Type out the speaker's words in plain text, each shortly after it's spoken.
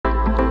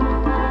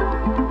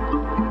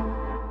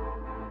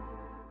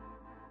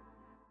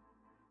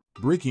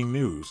Breaking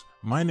news,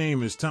 my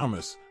name is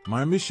Thomas.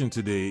 My mission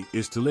today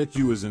is to let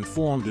you as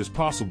informed as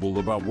possible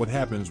about what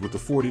happens with the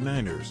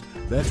 49ers.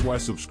 That's why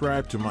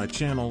subscribe to my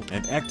channel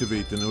and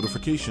activate the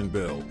notification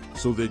bell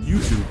so that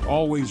YouTube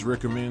always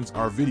recommends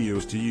our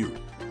videos to you.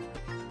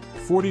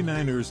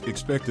 49ers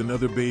expect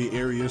another Bay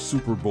Area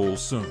Super Bowl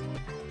soon.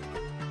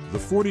 The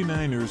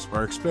 49ers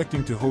are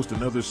expecting to host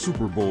another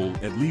Super Bowl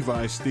at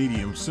Levi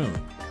Stadium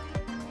soon.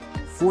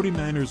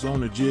 49ers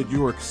owner Jed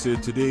York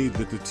said today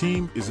that the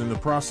team is in the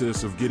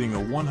process of getting a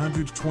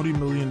 $120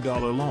 million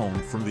loan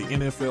from the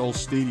NFL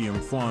Stadium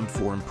Fund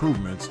for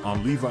improvements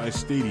on Levi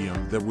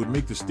Stadium that would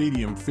make the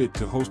stadium fit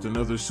to host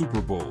another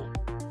Super Bowl.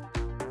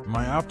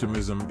 My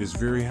optimism is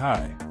very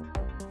high.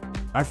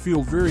 I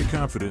feel very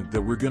confident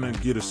that we're going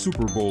to get a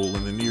Super Bowl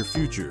in the near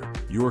future,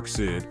 York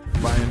said,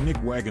 via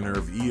Nick Wagoner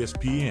of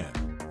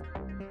ESPN.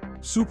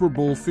 Super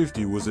Bowl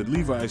 50 was at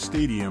Levi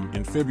Stadium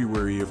in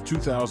February of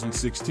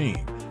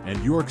 2016,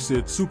 and York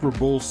said Super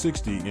Bowl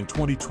 60 in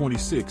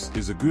 2026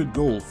 is a good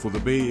goal for the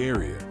Bay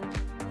Area.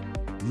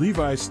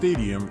 Levi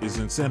Stadium is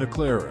in Santa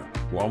Clara,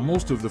 while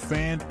most of the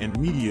fan and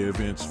media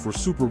events for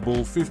Super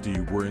Bowl 50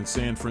 were in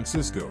San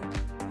Francisco.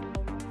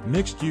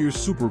 Next year's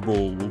Super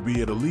Bowl will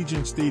be at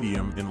Allegiant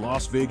Stadium in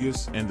Las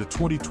Vegas, and the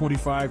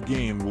 2025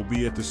 game will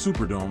be at the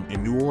Superdome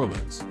in New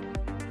Orleans.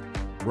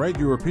 Write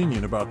your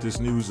opinion about this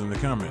news in the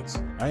comments.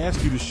 I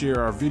ask you to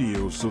share our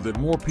videos so that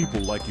more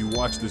people like you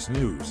watch this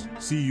news.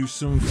 See you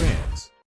soon, fans.